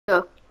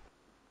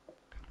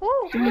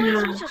Whoa,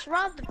 boys, we just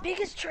robbed the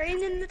biggest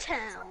train in the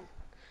town.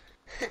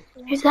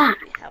 Who's that?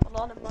 We have a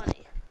lot of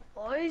money,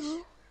 boys.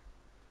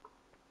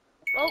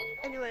 Oh,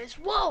 anyways,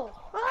 whoa!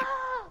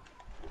 Ah!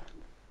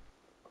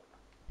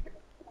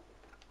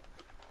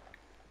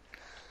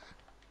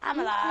 I'm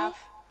alive.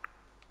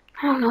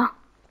 I don't know.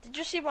 Did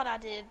you see what I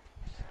did?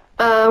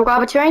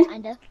 Rob a train?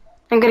 Kinda.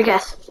 I'm gonna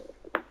guess.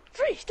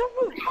 Freeze! Don't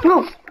move!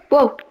 No.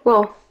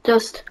 Whoa.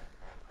 Just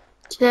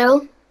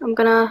chill. I'm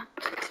gonna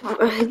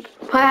put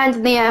hands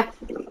in the air.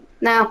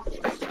 Now.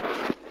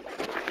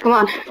 Come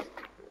on.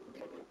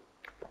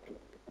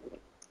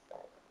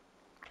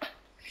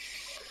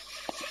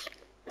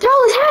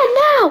 Throw his hand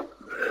now!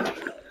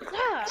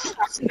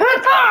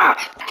 Ah!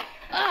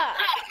 Ah!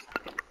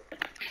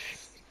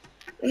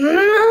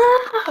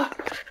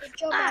 Good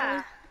job,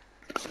 Ah!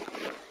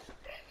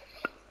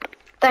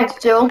 Thanks,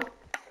 Joel.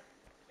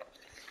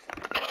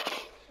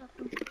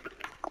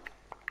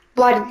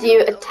 Why did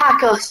you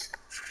attack us?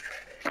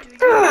 Do you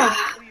know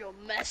who you're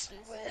messing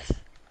with?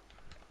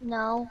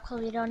 No,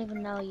 because we don't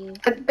even know you.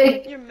 A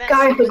big You're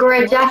guy messing with a grey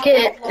the worst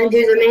jacket outlaws and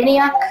who's a in the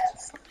maniac?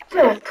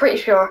 world. Pretty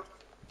sure.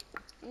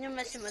 You're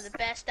messing with the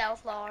best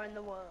outlaw in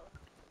the world.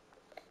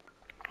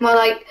 More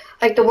like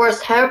the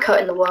worst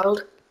haircut in the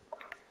world.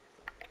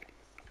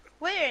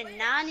 We're in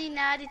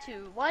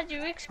 1992. What do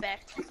you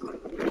expect?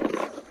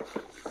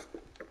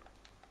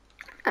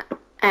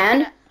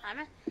 And?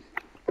 Simon?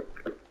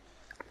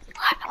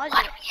 What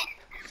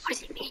does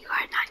he mean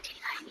we're in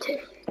 1992?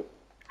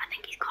 I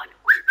think he's gone.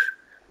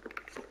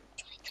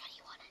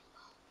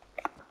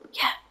 2021.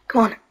 Yeah,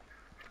 come on.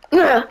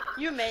 Ugh.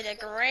 You made a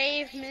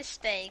grave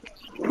mistake.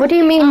 What do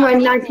you mean we're in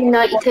People will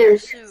be here 1992?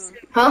 soon.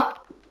 Huh?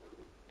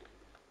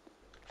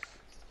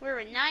 We're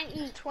in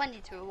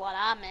 1922, what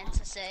I meant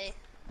to say.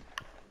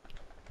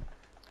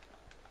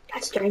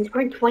 That's strange.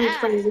 We're in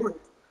 2021.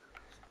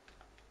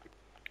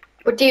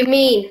 What do you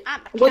mean?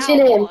 I'm a What's your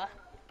name? cowboy.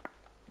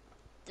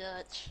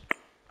 Dutch.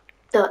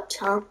 Dutch,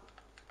 huh?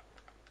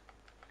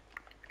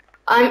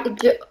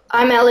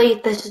 I'm Ellie.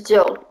 This is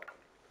Joel.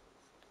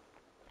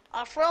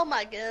 I'll throw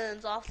my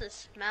guns off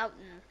this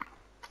mountain.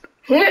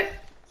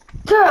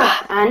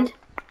 And?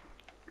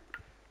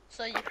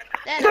 So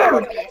then I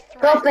won't be a Don't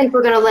threat. think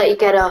we're gonna let you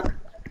get up.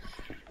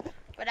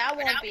 But I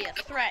won't be a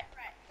threat.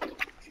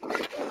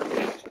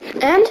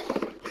 And?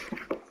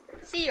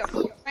 See, your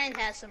friend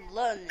has some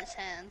blood in his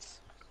hands.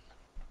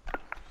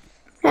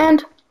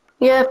 And?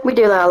 Yeah, we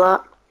do that a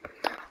lot.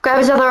 Grab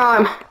his other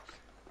arm.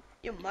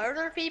 You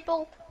murder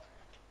people?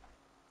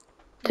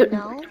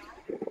 No?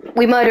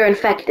 We murder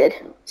infected.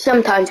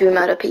 Sometimes we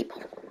murder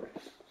people.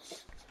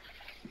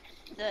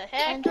 The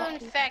heck are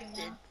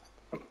infected?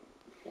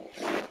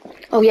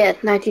 Oh yeah,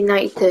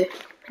 1992.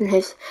 And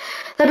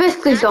they're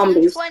basically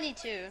zombies.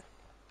 1922.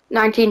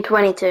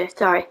 1922,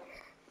 sorry.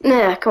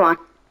 Yeah, come on.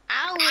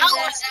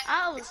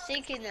 I was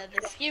thinking of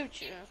the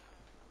future.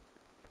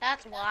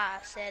 That's why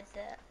I said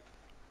that.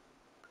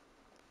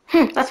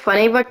 That's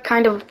funny. We're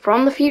kind of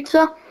from the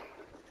future.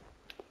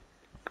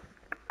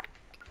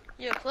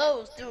 Your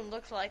clothes don't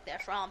look like they're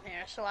from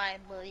here, so I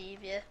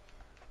believe you.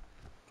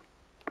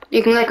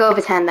 You can let go of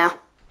his hand now.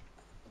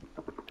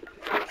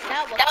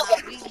 That was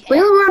my weekend.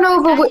 We'll run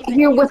over Not with even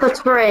you with a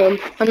train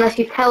unless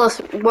you tell us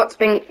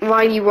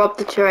why you robbed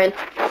the train.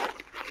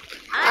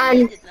 I And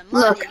needed the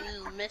money, look.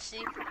 little missy.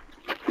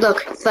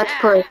 Look, that's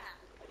proof.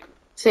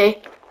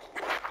 See?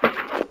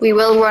 We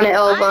will run it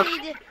over.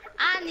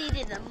 I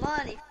needed the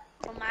money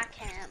for my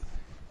camp.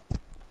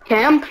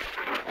 Camp?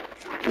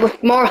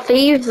 With more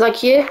thieves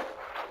like you?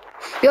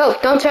 Go,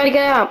 don't try to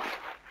get out.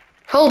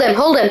 Hold him.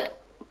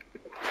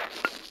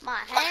 My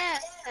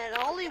hand, and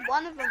only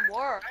one of them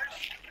works.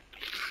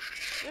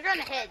 You're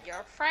gonna hit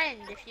your friend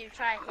if you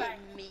try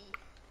hitting me.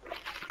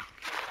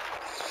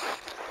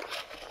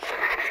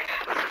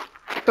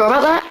 Sure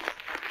about that?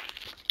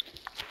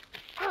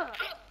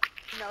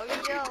 No,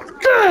 you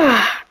don't.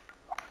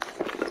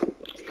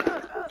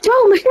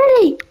 Joe,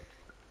 machete!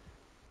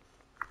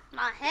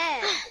 My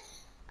hand.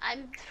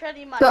 I'm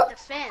pretty much Go.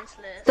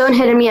 defenseless. Don't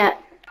hit him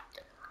yet.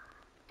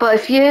 But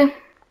if you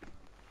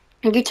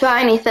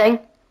try anything,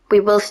 we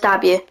will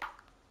stab you.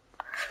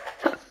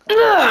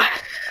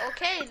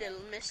 Okay, little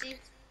missy.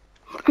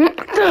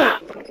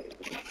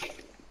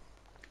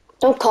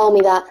 Don't call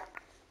me that.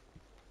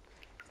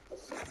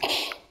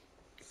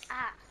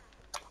 Ah.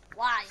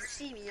 Why? You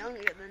seem younger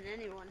than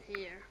anyone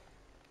here.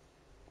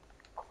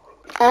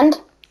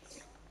 And?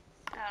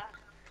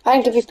 I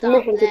didn't give you Stop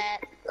permission to that.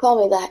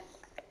 call me that.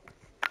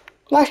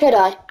 Why should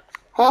I?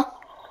 Huh?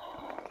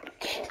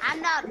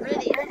 I'm not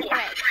really a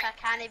threat. I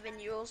can't even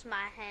use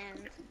my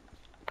hand.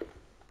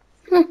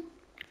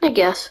 I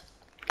guess.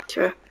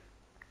 True.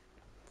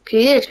 You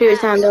did shoot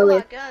his hand Throw my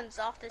earlier. guns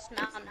off this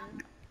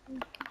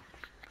mountain.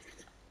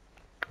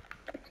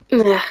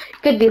 Ugh,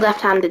 could be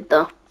left-handed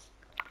though.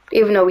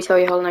 Even though we saw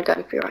you holding a gun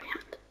with your right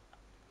hand.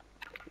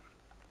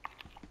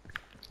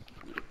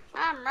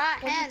 I'm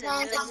right-handed,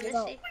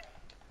 little missy.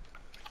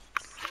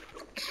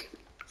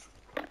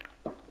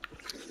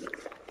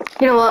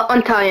 You know what?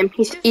 Untie him.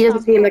 He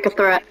doesn't seem like a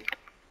threat.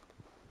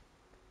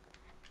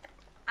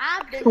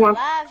 I been Come on.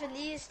 alive in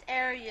these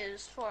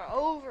areas for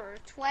over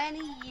 20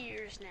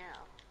 years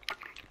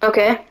now.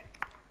 Okay.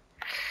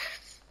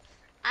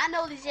 I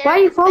know these Why are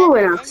you areas better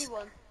following than us?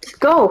 anyone. Just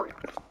go.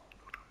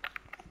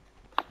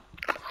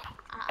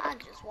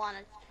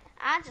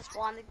 I just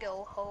wanna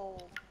go home.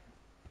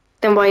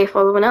 Then why are you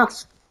following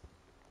us?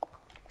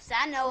 Cause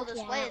I know this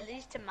Yeah. way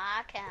leads to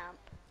my camp.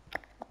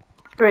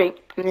 Great.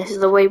 And this is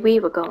the way we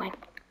were going.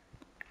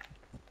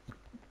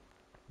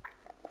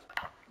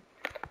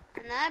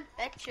 And I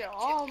bet you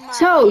all my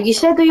So, you people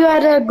said that you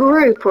had a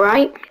group,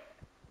 right?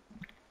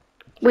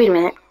 Wait a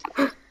minute.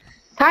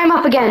 Time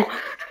up again.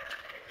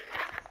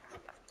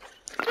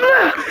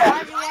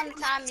 Why do you want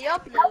to tie me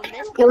up, little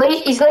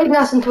miss? He's leading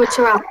us into a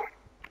trap.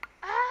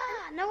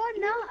 Ah, no I'm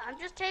not. I'm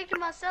just taking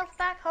myself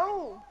back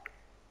home.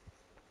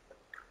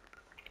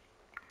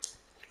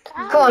 Go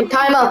How on, leading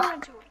time up. you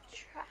into a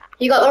trap?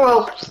 You got the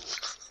rope.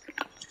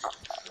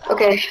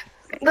 Okay.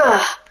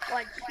 Ugh.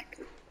 What?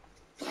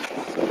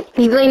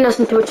 He's leading us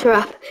into a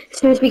trap. As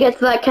soon as we get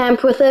to that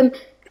camp with him,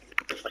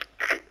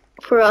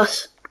 for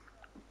us.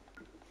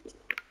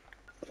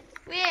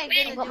 We ain't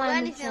gonna got do my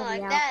anything machete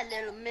like out. that,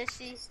 little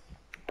missy.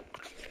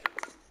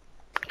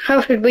 How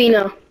should we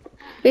know?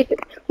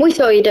 We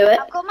saw you do it.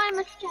 I've got my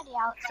machete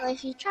out, so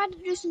if you try to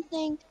do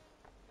something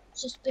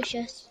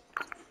suspicious,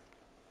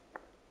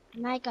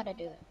 you might gotta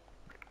do it.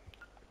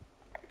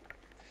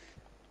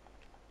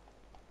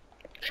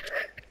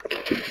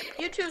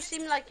 You two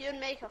seem like you'd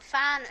make a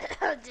fine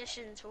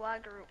addition to our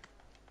group.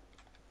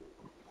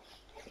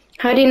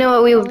 How do you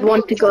know we would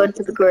want to go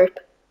into the group?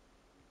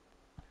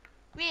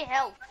 We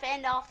help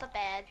fend off the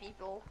bad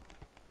people,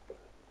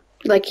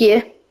 Like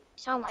you?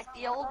 Sound like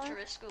the old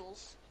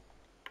Driscolls.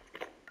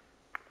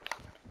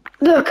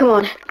 Oh, come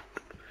on.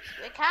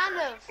 We're kind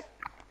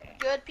of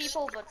good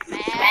people, but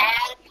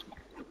bad.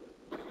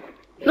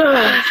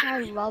 Ugh.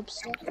 try to rob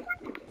stuff.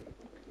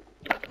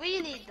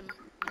 We need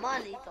the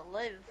money to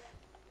live.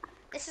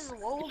 This is a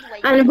world where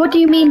And what do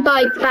you mean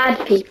by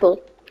bad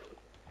people?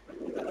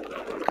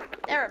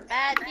 there are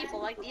bad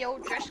people like the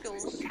old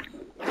Driscolls.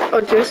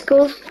 Or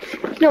Driscolls?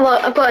 You know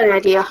what? I've got an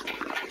idea.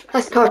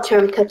 Let's torture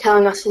him to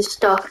telling us his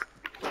stuff.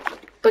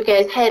 But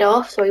get his head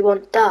off so he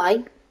won't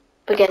die.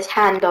 But get his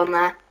hand on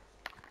there.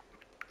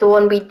 The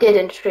one we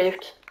didn't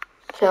shoot.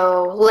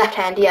 So, left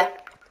hand, yeah.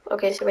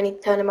 Okay, so we need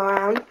to turn him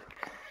around.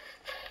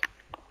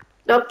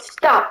 Nope,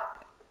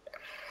 stop.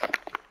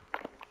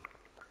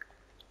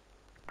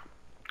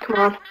 Come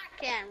on. I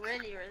can't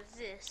really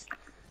resist.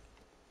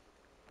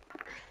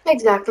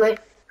 Exactly.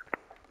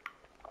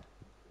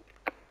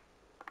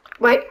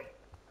 Wait.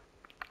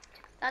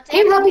 That's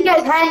He's let me get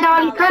his hand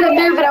on. He's kind of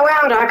moving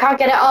around and I can't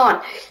get it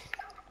on.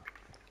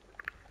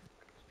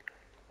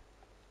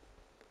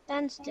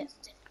 Stand still.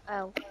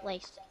 Oh,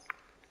 lace.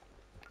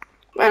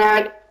 And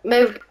I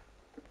moved.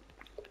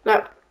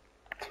 No.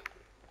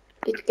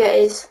 Need to get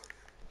his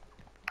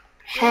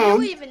Do you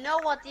hand. even know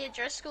what the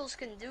Driscolls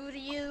can do to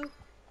you?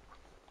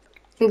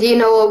 Do you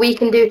know what we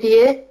can do to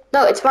you?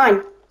 No, it's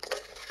fine.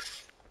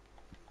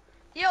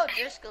 The old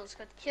Driscolls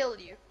could kill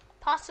you.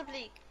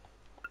 Possibly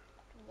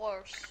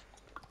worse.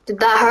 Did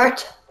that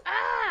hurt?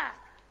 Ah!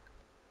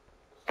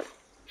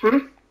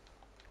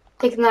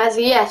 Taking that as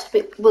a yes,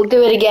 but we'll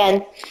do it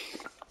again.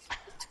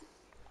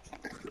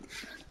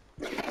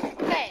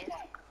 Okay.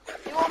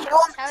 If you want me to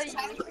tell you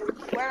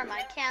where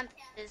my camp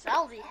is,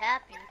 I'll be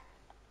happy.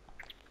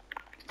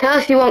 Tell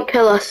us you won't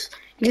kill us.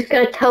 You're just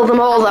gonna tell them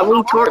all that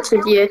we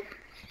tortured you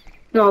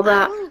and all I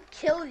that. won't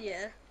kill you.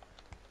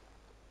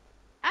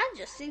 I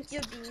just think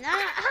you'd be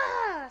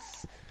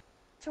nice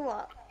to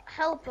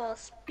help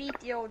us beat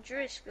the old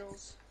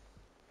Driscolls.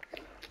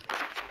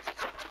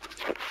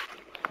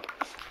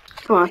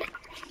 Come on.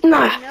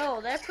 No.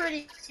 No, they're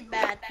pretty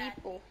bad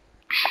people.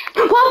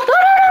 What?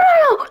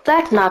 No.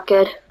 That's not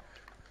good.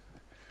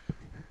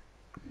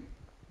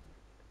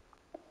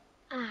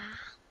 Ah.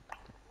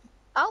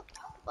 Oh.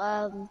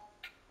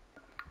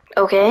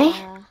 Okay.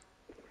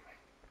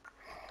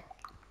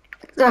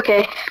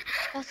 Okay.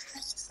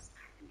 That's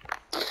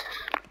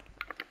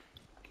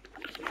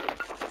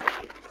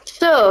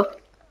So,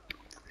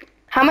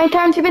 how many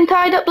times have you been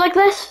tied up like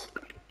this?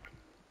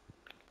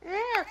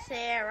 Let's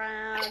say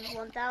around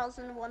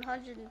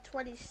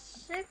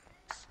 1,126.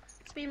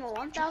 It's been my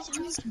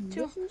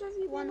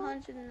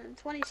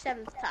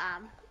 1,127th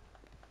time.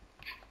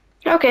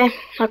 Okay.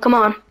 Now come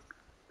on.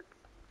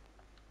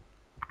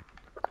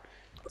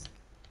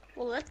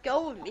 Well, let's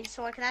go with me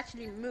so I can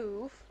actually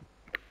move.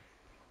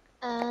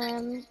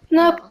 Nope.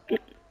 no.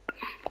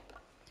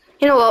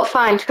 You know what?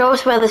 Fine. Show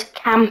us where this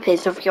camp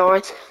is of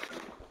yours.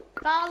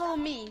 Follow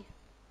me.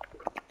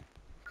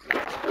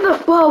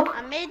 Whoa.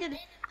 I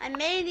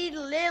may need a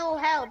little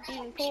help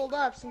being pulled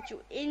up since you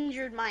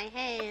injured my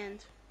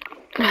hand.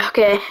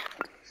 Okay.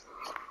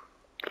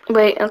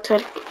 Wait, I'll try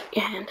to get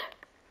your hand.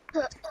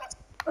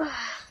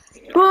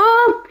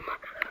 Whoa!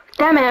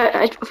 Damn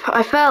it,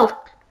 I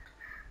fell.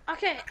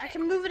 Okay, I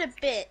can move it a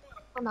bit.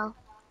 Oh no.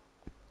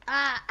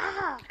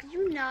 Could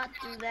you not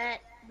do that,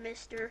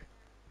 mister?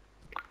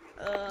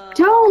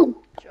 Joe!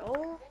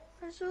 Joel,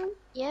 I assume?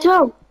 Yeah.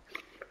 Joe!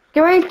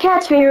 Get ready to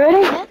catch me, you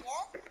ready?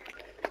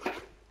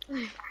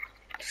 Yeah.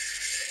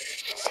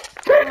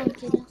 Come on,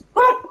 kiddo.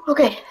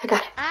 Okay, I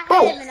got it. I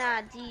Whoa. have an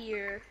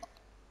idea.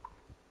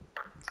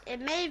 It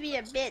may be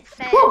a bit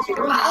faster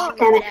than Oh, doing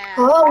damn it. that.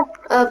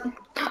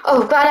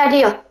 Oh, got an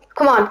idea.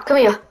 Come on, come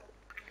here.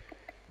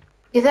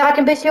 You think I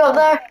can beat you up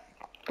there?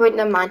 Wait,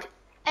 never mind.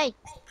 Hey,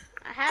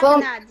 I have Well,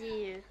 an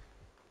idea.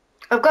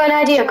 I've got an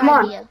what's idea. your Come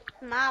on. idea?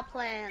 My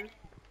plan.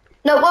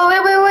 No,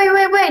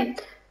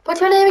 wait.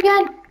 What's your name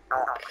again?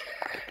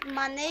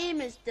 My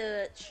name is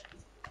Dutch.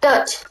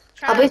 Dutch.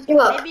 I'll Try. beat you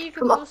up. Maybe you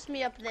could Come on. boost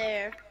me up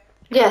there.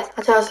 Yes,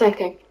 that's what I was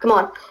thinking. Come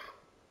on.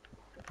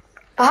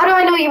 But how do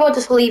I know you won't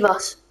just leave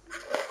us?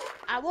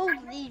 I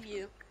won't leave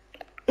you.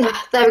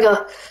 There we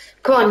go.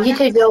 Come on, But you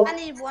two, Joe. I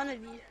need one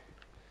of you.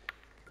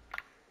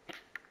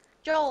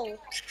 Joel.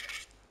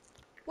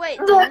 Wait,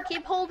 you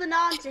keep holding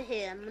on to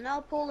him, and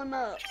I'll pull him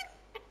up.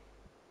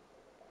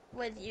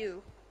 With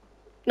you.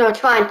 No, it's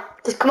fine.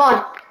 Just come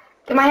on.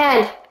 Give my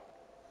hand.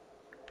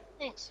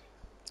 Thanks.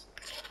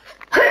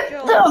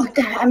 Oh,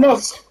 I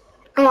missed.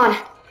 Come on.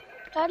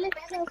 Try to lift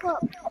yourself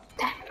up.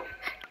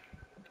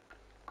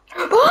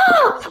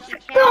 Oh, she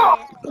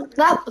can.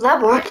 That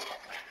worked.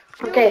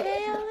 You Okay.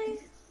 okay, Ellie?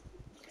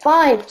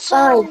 Fine.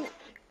 So,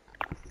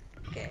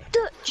 Okay.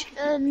 Dutch,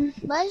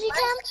 where's your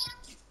camp?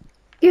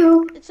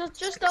 You. It's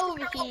just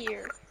over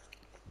here.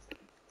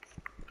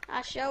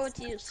 I'll show it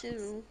to you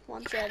soon,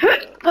 once I do.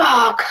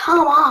 Oh,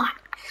 come on.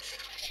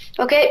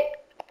 Okay.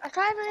 I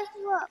tried to lift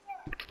you up.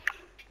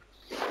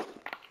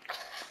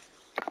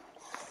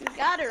 You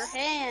got her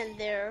hand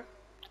there.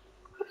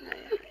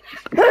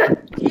 I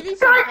Do you need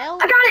some help?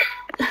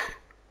 got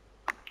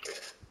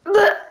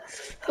it.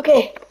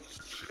 Okay.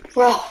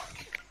 Well,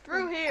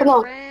 Through here, come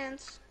on.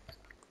 friends.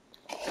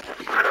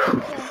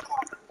 Okay.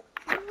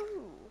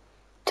 Ooh.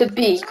 To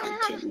be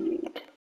continued.